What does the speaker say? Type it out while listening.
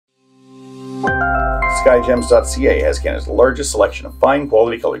Skyjems.ca has Canada's largest selection of fine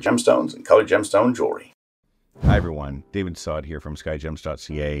quality colored gemstones and colored gemstone jewelry. Hi everyone, David Sod here from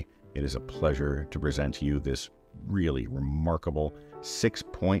Skyjems.ca. It is a pleasure to present to you this really remarkable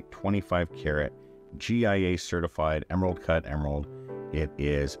 6.25 carat GIA certified emerald cut emerald. It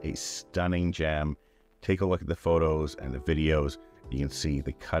is a stunning gem. Take a look at the photos and the videos. You can see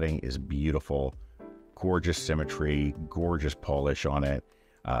the cutting is beautiful, gorgeous symmetry, gorgeous polish on it.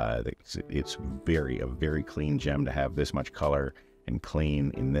 It's a very clean gem to have this much color and clean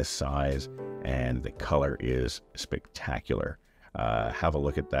in this size, and the color is spectacular. Have a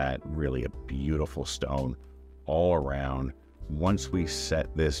look at that. Really a beautiful stone all around. Once we set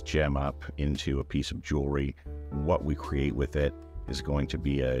this gem up into a piece of jewelry, what we create with it is going to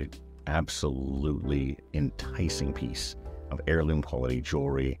be a absolutely enticing piece of heirloom quality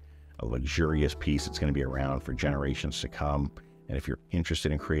jewelry, a luxurious piece that's going to be around for generations to come. And if you're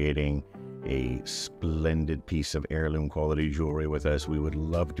interested in creating a splendid piece of heirloom quality jewelry with us, we would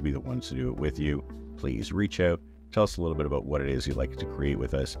love to be the ones to do it with you. Please reach out, tell us a little bit about what it is you'd like to create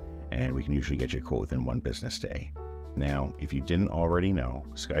with us, and we can usually get you a quote within 1 business day. Now, if you didn't already know,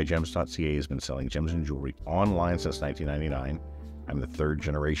 Skyjems.ca has been selling gems and jewelry online since 1999. I'm the 3rd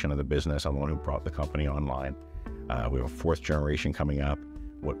generation of the business. I'm the one who brought the company online. We have a 4th generation coming up.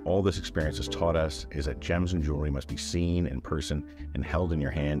 What all this experience has taught us is that gems and jewelry must be seen in person and held in your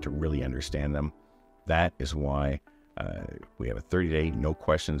hand to really understand them. That is why we have a 30-day, no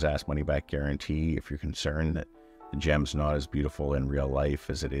questions asked, money-back guarantee. If you're concerned that the gem's not as beautiful in real life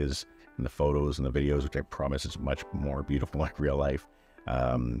as it is in the photos and the videos, which I promise is much more beautiful in real life,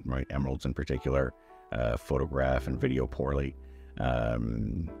 right? Emeralds in particular, photograph and video poorly,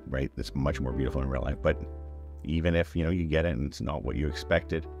 right? It's much more beautiful in real life. But even if, you get it and it's not what you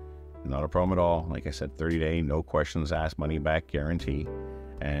expected, not a problem at all. Like I said, 30-day, no questions asked, money back guarantee.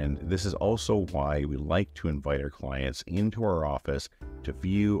 And this is also why we like to invite our clients into our office to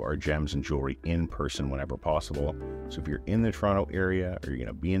view our gems and jewelry in person whenever possible. So if you're in the Toronto area or you're going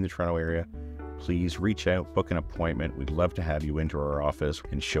to be in the Toronto area, please reach out, book an appointment. We'd love to have you into our office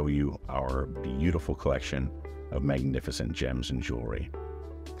and show you our beautiful collection of magnificent gems and jewelry.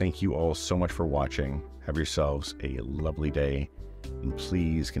 Thank you all so much for watching. Have yourselves a lovely day, and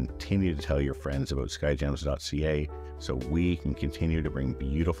please continue to tell your friends about Skyjems.ca so we can continue to bring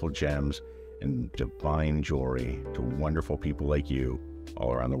beautiful gems and divine jewelry to wonderful people like you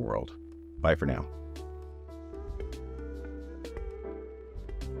all around the world. Bye for now.